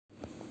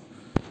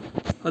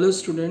Hello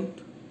student,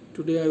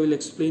 today I will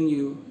explain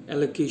you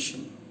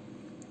allocation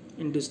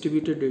in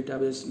distributed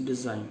database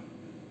design.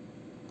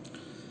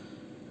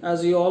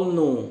 As you all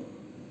know,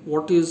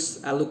 what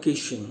is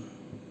allocation?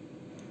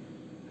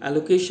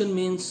 Allocation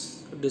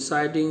means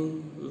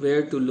deciding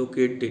where to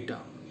locate data.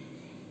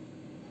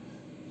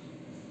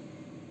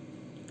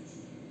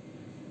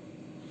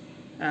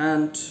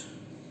 And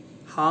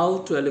how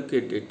to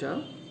allocate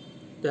data?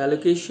 The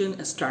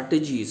allocation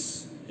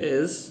strategies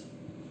is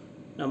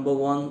number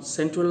one,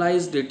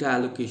 centralized data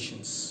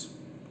allocations.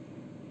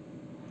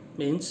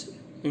 Means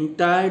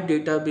entire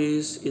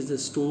database is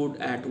stored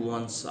at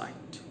one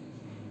site.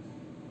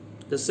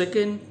 The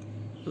second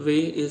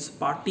way is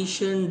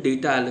partition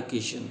data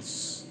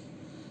allocations.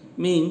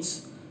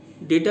 Means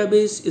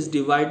database is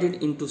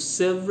divided into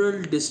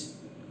several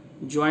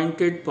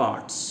disjointed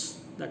parts,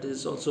 that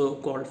is also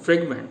called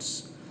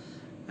fragments,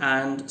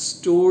 and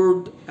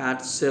stored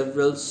at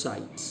several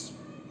sites.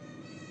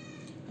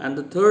 And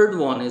the third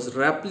one is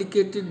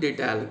replicated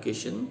data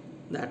allocation.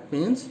 That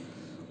means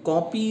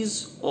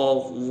copies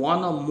of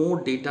one or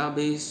more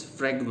database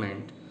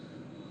fragment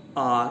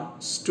are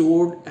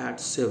stored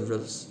at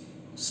several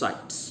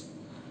sites.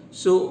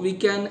 So we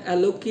can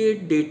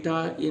allocate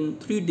data in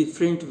three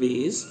different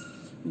ways,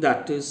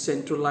 that is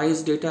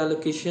centralized data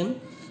allocation,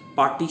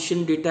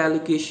 partition data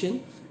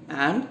allocation,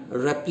 and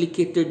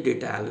replicated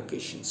data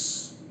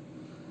allocations.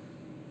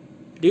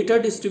 Data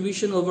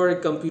distribution over a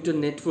computer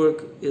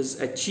network is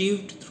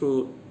achieved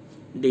through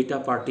data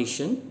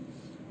partition,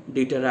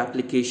 data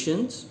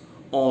replications,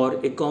 or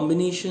a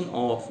combination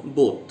of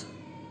both.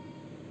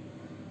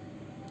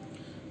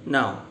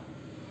 Now,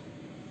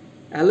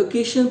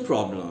 allocation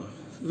problem,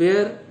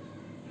 where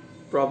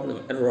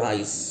problem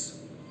arise.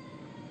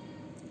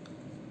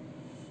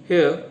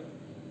 Here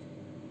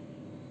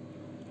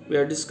we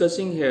are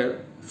discussing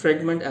here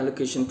fragment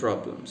allocation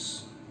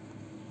problems.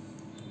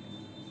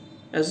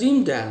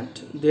 Assume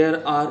that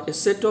there are a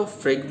set of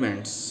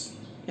fragments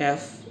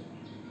f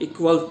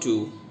equal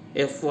to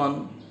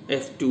f1,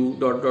 f2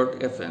 dot dot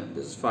fn,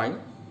 this is fine,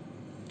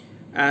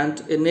 and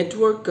a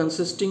network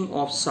consisting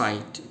of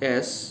site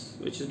s,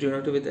 which is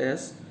denoted with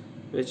s,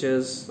 which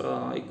is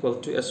equal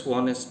to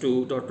s1,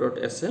 s2 dot dot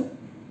sn,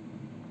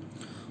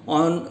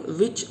 on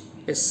which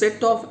a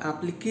set of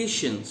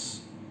applications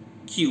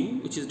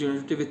q, which is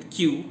denoted with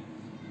q,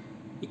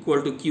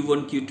 equal to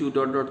q1, q2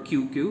 dot dot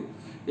qq,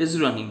 is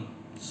running.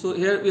 So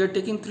here we are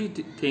taking three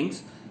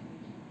things: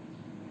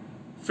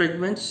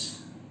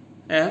 fragments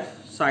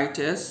f, site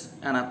s,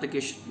 and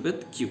application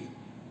with q.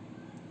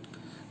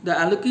 The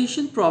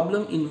allocation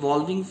problem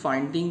involving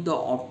finding the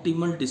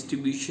optimal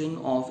distribution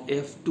of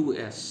f to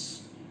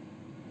s.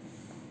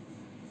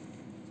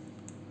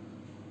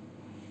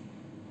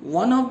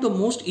 One of the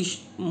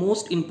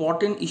most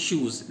important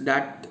issues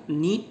that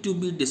need to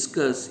be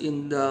discussed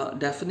in the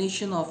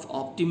definition of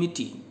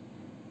optimality.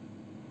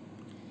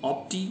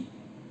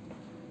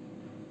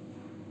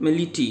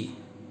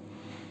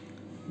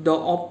 The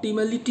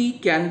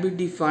optimality can be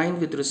defined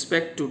with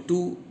respect to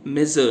two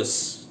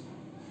measures.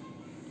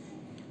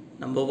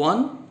 Number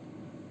one,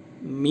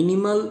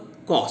 minimal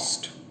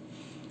cost.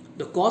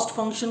 The cost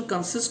function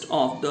consists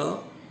of the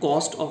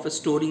cost of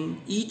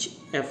storing each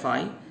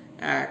fi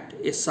at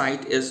a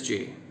site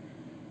sj,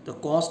 the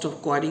cost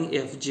of querying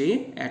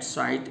fj at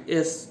site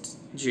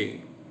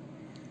sj,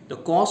 the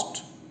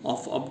cost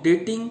of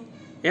updating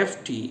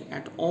ft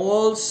at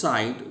all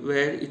sites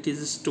where it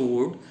is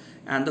stored,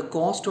 and the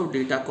cost of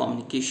data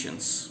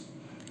communications.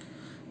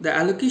 The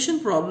allocation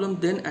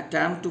problem then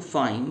attempts to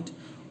find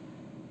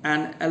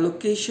an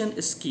allocation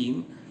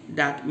scheme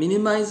that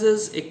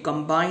minimizes a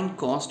combined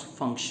cost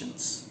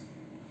functions.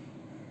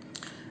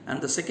 And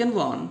the second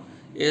one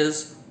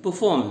is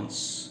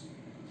performance.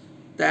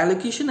 The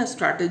allocation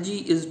strategy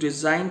is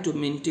designed to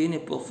maintain a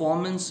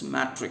performance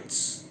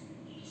matrix.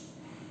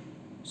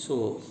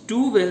 So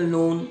two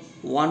well-known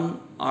one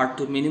are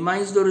to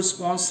minimize the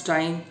response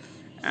time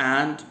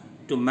and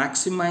to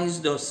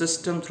maximize the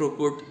system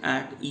throughput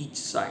at each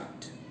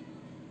site.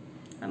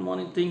 And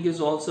one thing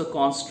is also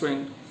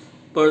constraint,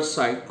 per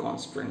site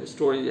constraint,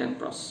 storage and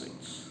processing.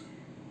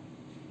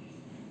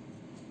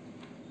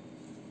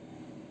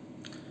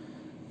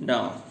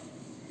 Now,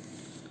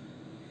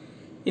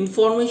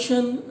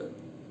 information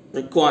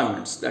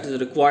requirements, that is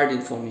required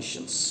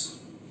informations.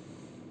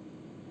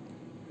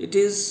 It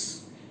is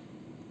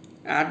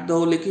at the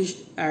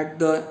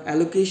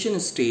allocation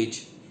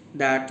stage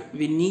that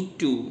we need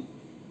the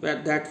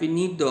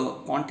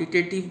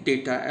quantitative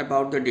data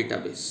about the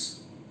database,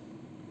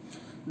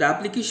 the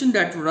application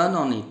that run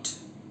on it,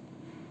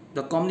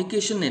 the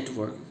communication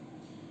network,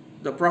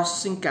 the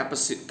processing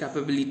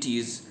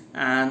capabilities,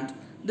 and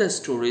the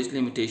storage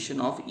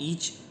limitation of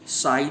each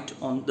site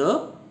on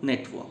the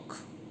network.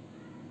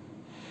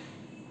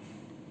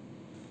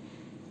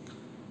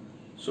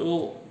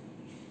 So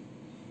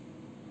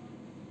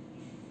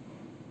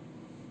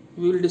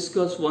we will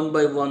discuss one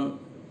by one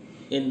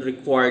in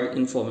required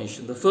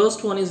information. The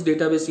first one is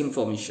database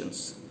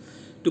informations.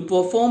 To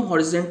perform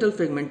horizontal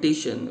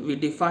fragmentation, we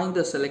define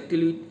the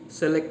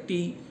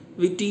selective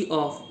selectivity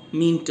of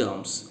mean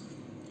terms.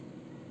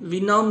 We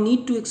now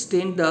need to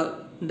extend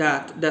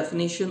that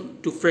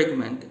definition to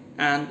fragment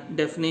and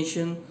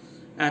definition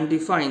and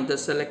define the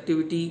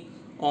selectivity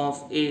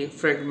of a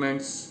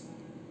fragment's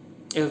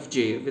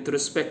fj with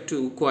respect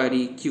to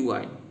query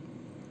qi.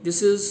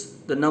 This is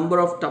the number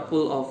of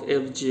tuple of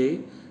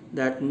fj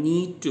that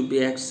need to be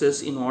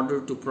accessed in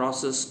order to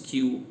process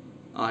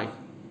qi.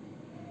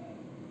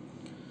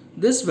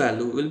 This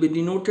value will be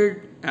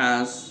denoted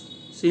as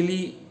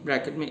silly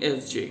bracket में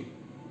fj.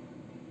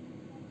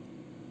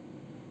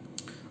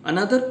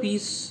 Another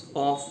piece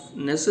of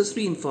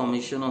necessary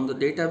information on the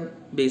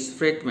database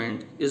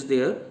fragment is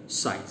their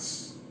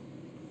size.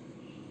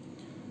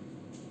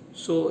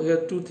 So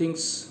here two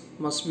things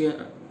must be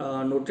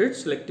noted: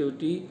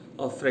 selectivity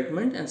of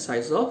fragment and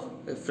size of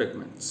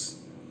fragments.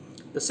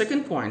 The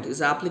second point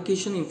is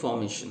application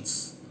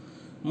informations.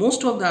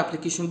 Most of the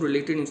application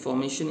related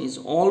information is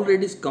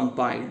already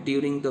compiled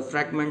during the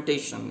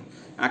fragmentation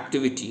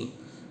activity,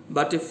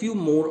 but a few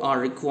more are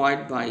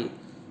required by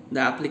the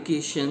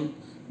application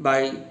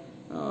by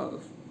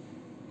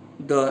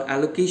the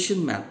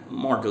allocation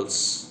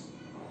models.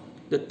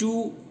 The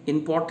two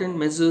important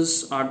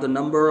measures are the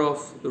number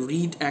of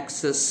read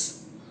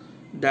access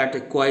that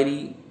a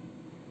query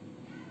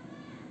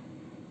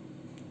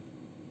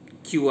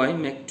qi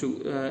make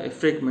to a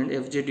fragment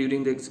fj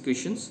during the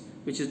executions,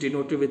 which is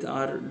denoted with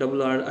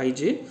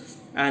RRRij,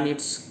 and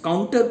its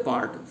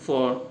counterpart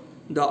for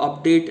the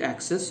update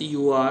access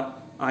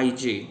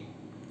urij.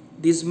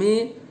 These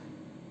may,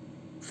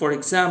 for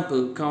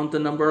example, count the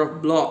number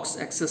of blocks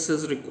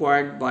accesses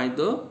required by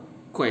the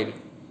query.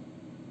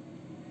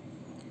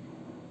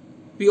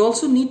 We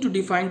also need to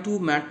define two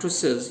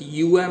matrices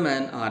um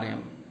and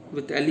rm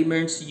with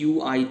elements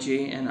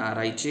uij and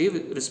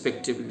rij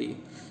respectively,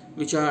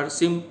 which are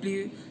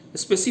simply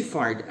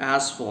specified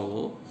as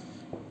follow: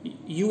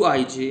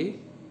 uij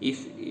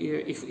if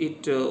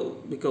it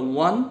become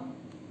 1,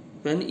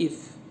 when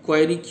if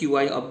query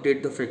qi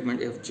update the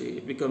fragment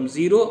fj, becomes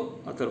 0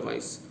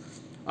 otherwise;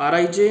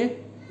 rij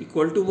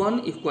equal to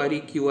 1 if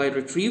query qi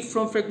retrieved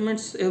from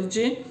fragments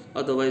fj,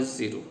 otherwise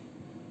 0.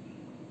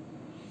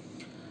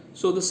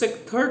 So the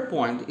third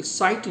point is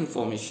site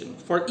information.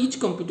 For each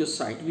computer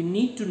site, we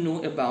need to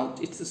know about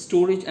its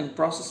storage and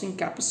processing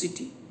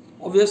capacity.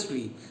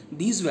 Obviously,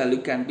 these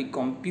values can be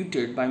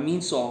computed by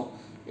means of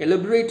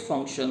elaborate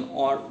function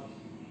or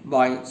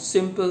by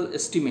simple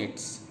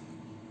estimates.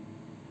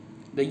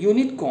 The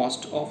unit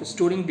cost of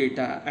storing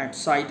data at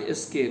site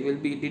sk will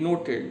be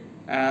denoted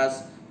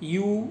as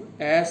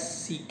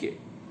USCK.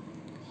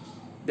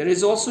 There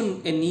is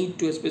also a need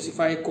to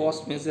specify a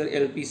cost measure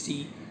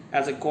LPC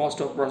as a cost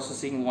of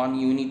processing 1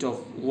 unit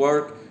of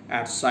work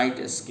at site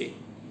sk.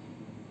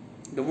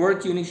 The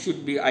work unit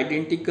should be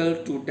identical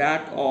to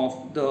that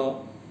of the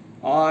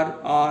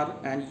RR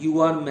and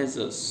UR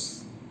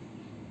measures.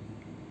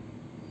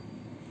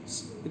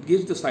 It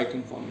gives the site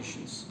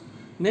informations.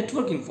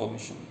 Network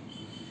information.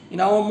 In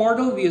our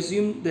model, we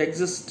assume the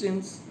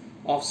existence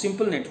of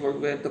simple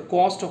network where the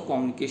cost of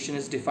communication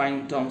is defined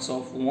in terms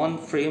of one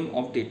frame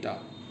of data.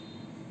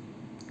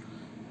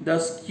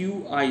 Thus,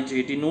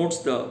 Qij denotes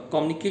the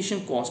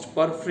communication cost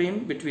per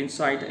frame between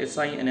site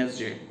Si and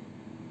Sj.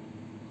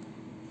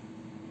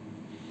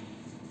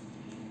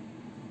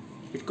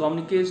 It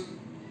communicates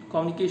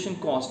communication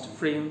cost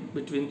frame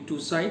between two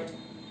sites,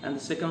 and the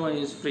second one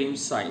is frame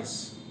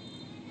size.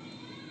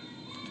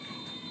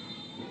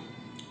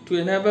 To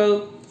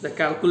enable the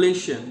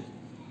calculation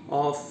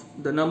of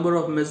the number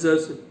of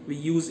measures, we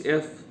use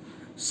f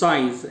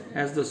size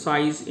as the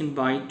size in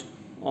byte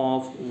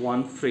of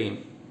one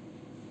frame.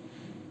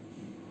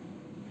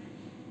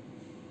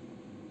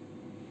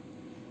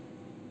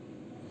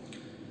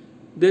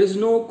 There is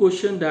no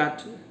question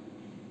that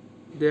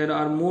there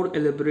are more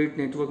elaborate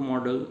network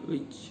models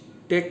which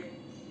take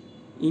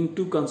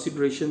into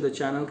consideration the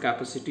channel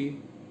capacity,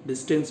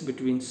 distance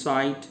between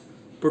site,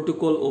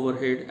 protocol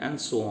overhead,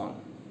 and so on.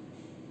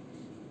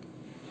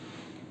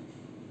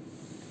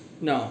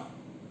 Now,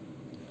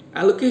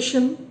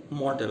 allocation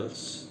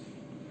models.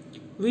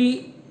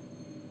 We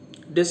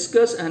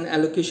discuss an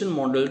allocation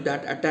model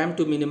that attempt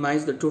to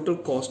minimize the total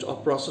cost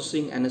of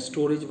processing and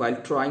storage while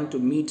trying to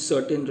meet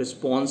certain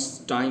response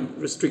time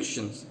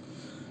restrictions.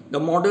 The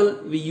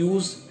model we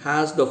use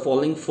has the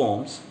following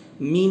forms: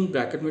 mean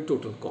bracket में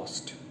total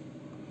cost,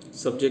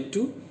 subject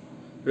to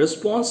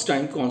response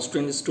time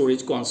constraint,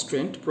 storage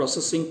constraint,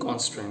 processing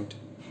constraint.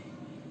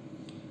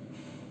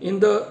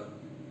 In the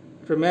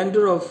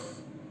remainder of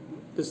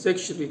the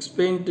section, we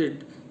explained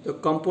the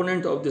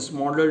component of this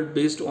model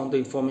based on the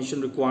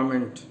information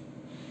requirement.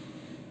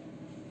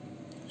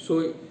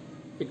 So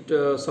it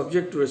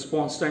subject to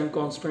response time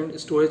constraint,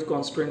 storage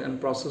constraint, and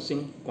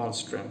processing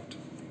constraint.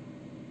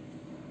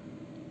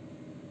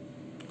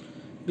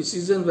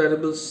 Decision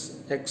variables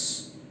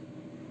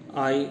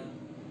xi,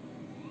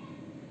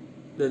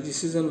 the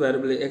decision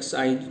variable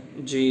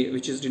xij,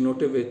 which is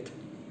denoted with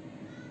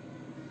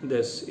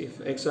this: if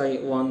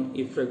xi1,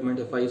 if fragment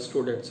fi is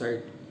stored at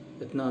site,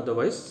 itna,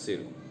 otherwise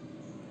 0.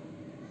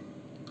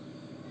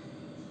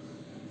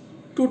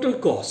 Total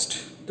cost.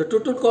 The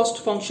total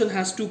cost function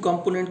has two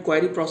components,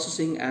 query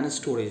processing and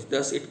storage.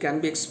 Thus, it can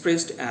be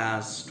expressed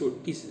as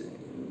with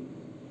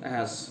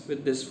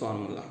this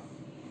formula.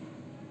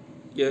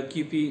 Here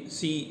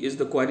QPC is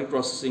the query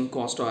processing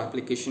cost of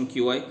application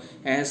QI,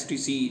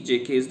 STC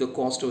JK is the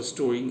cost of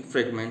storing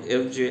fragment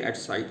FJ at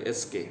site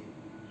SK.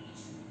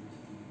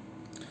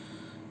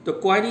 The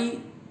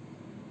query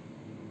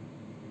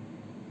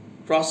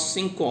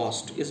processing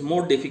cost is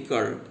more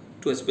difficult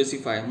to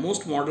specify.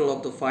 Most model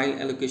of the file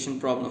allocation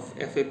problem of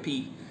FAP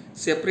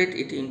separate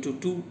it into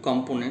two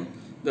components,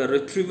 the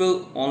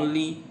retrieval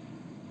only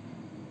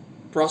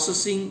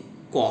processing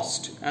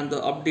cost and the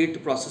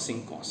update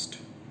processing cost.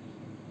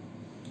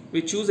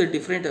 We choose a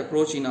different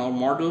approach in our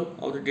model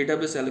of the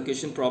database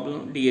allocation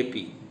problem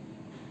DAP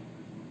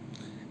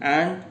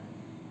and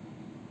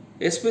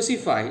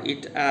specify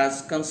it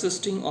as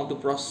consisting of the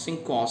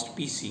processing cost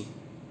PC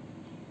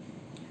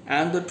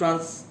and the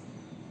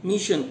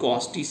transmission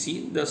cost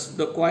TC. Thus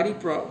the query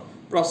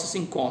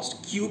processing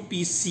cost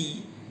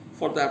QPC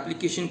for the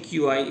application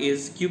QI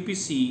is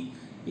QPC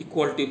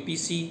equal to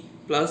PC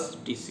plus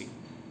TC.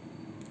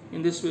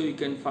 In this way we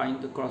can find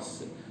the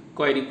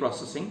query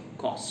processing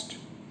cost.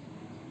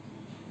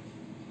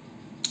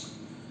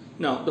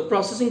 Now the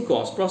processing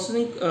cost.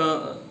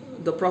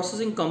 The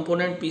processing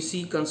component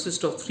PC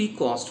consists of three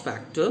cost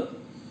factors: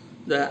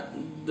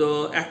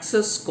 the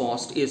access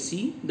cost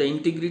AC, the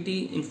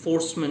integrity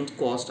enforcement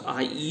cost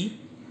IE,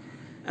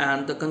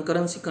 and the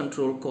concurrency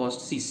control cost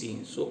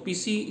CC. So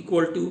PC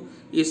equal to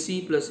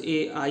AC plus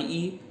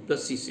AIE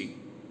plus CC.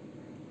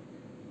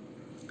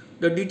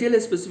 The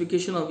detailed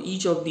specification of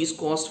each of these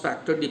cost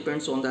factors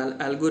depends on the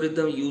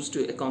algorithm used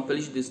to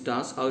accomplish this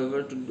task.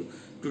 However,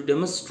 to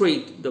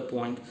demonstrate the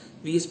point,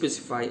 we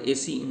specify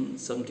AC in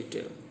some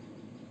detail.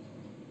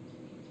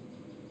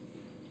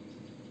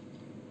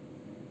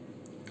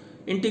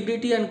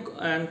 Integrity and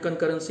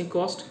concurrency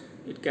cost,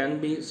 it can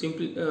be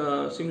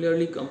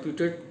similarly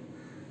computed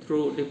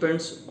through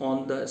depends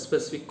on the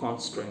specific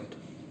constraint.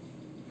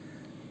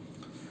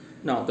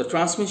 Now the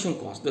transmission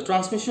cost. The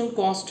transmission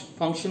cost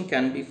function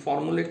can be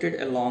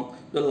formulated along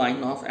the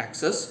line of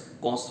access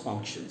cost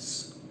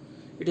functions.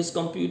 It is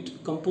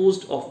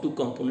composed of two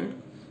components: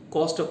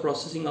 cost of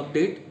processing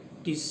update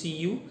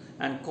TCU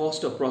and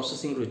cost of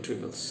processing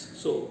retrievals.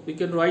 So we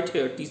can write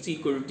here TC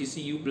equal to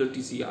TCU plus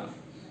TCR.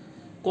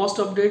 Cost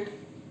update,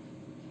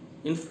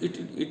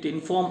 it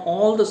inform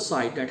all the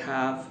sites that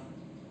have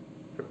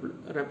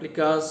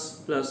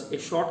replicas plus a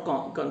short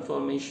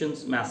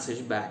confirmations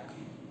message back,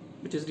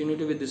 which is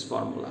denoted with this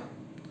formula.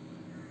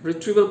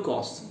 Retrieval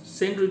cost,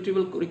 send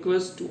retrieval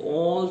request to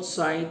all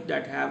sites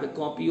that have a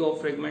copy of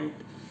fragment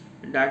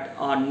that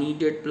are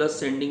needed plus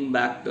sending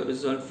back the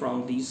result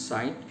from these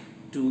sites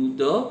to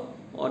the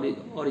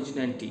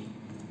originality.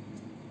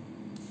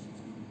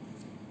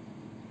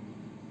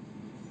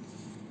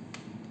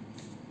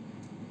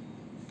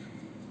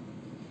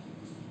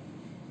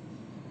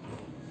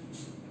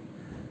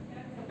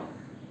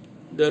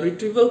 The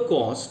retrieval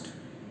cost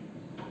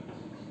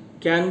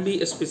can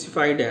be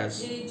specified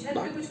as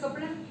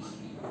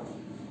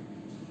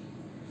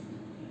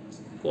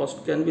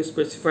cost can be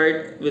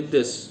specified with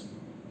this.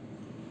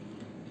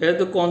 Here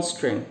the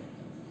constraint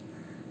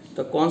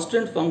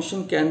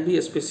function can be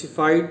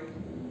specified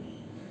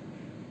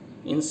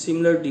in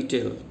similar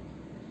detail.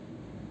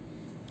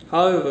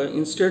 However,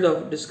 instead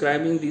of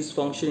describing these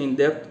functions in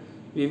depth,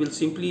 we will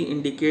simply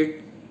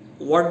indicate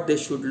what they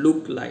should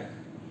look like.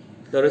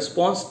 The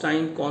response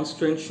time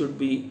constraint should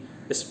be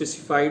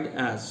specified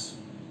as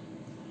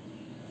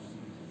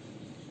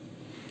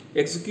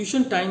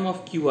execution time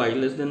of QI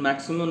less than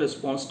maximum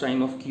response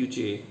time of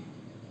QJ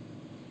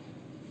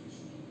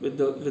with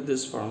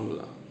this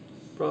formula.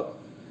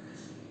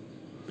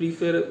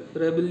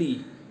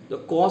 Preferably, the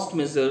cost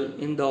measure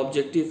in the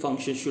objective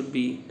function should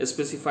be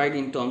specified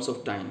in terms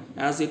of time,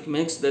 as it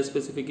makes the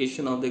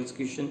specification of the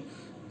execution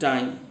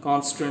time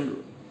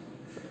constraint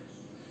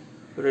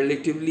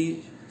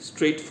relatively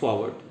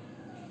straightforward.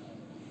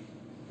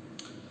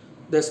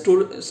 The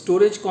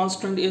storage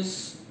constant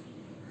is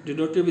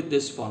denoted with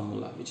this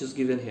formula, which is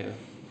given here,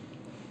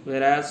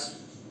 whereas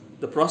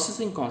the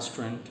processing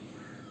constraint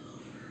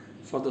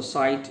for the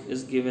site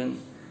is given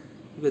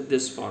with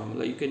this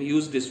formula. You can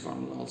use this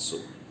formula also.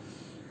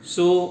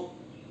 So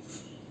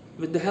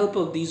with the help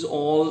of these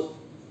all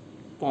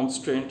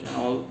constraint and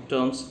all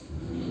terms,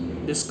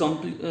 this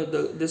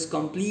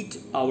complete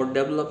our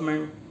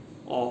development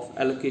of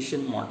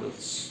allocation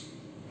models.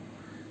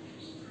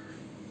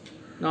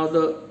 Now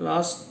the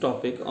last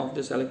topic of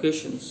this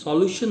allocation,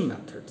 solution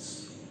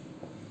methods.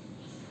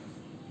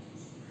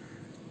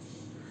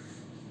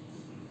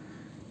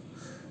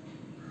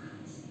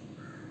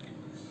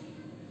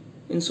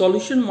 In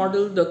solution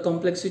model, the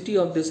complexity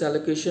of this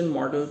allocation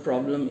model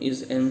problem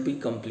is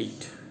NP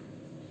complete.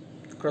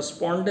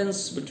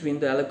 Correspondence between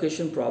the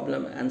allocation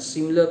problem and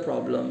similar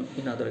problem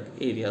in other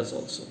areas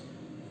also.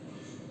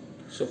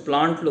 So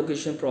plant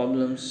location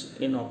problems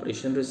in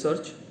operation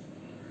research,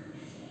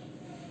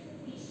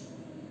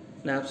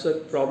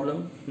 knapsack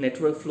problem,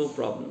 network flow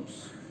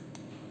problems.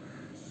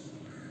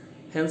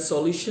 Hence,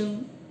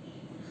 solution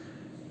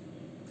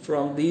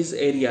from these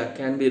area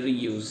can be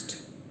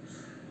reused.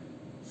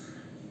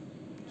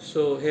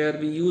 So here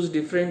we use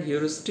different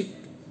heuristic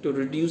to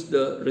reduce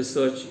the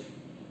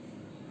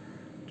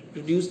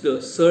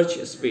search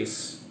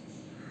space.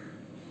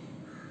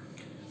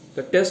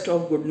 The test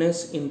of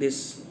goodness in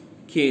this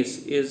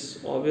case is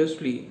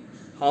obviously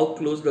how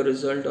close the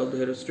result of the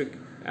heuristic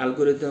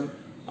algorithm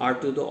are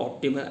to the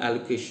optimal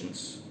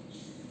allocations.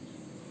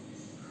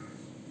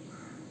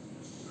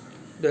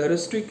 The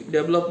heuristic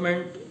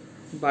development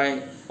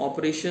by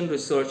operation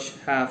research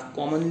have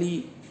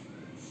commonly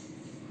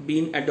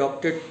been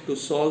adopted to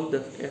solve the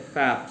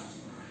FAP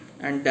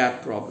and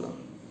DAP problem.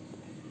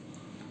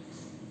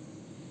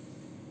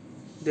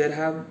 There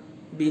have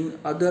been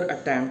other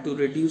attempts to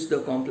reduce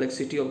the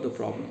complexity of the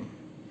problem.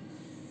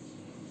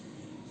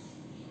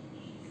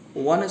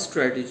 One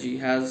strategy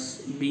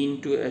has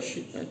been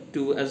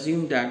to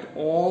assume that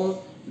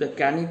all the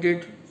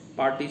candidate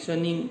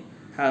partitioning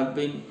have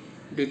been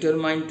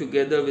determined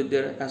together with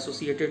their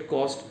associated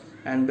cost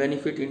and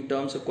benefit in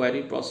terms of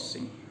query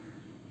processing.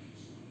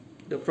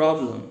 The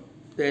problem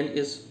then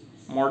is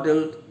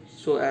modeled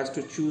so as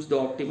to choose the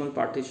optimal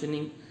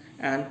partitioning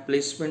and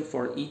placement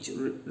for each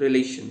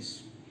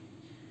relations.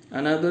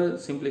 Another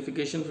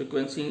simplification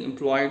frequency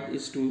employed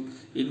is to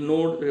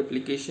ignore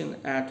replication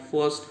at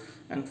first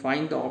and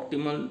find the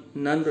optimal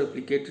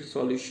non-replicated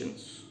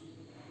solutions.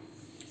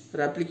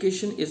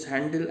 Replication is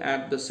handled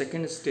at the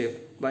second step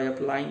by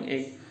applying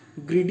a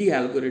greedy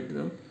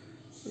algorithm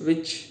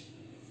which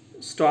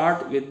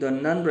start with the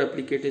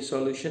non-replicated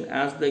solution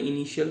as the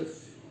initial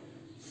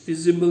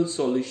feasible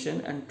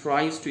solution and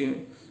tries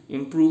to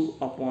improve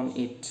upon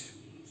it.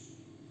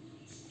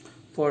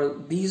 For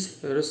these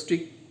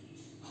heuristics,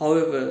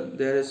 however,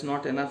 there is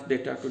not enough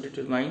data to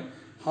determine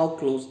how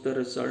close the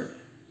results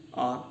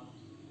are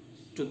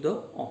to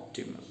the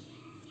optimal.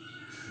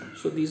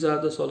 So these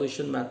are the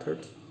solution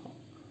methods.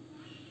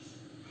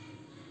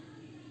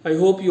 I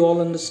hope you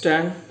all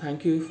understand.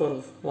 Thank you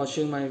for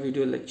watching my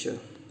video lecture.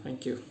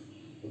 Thank you.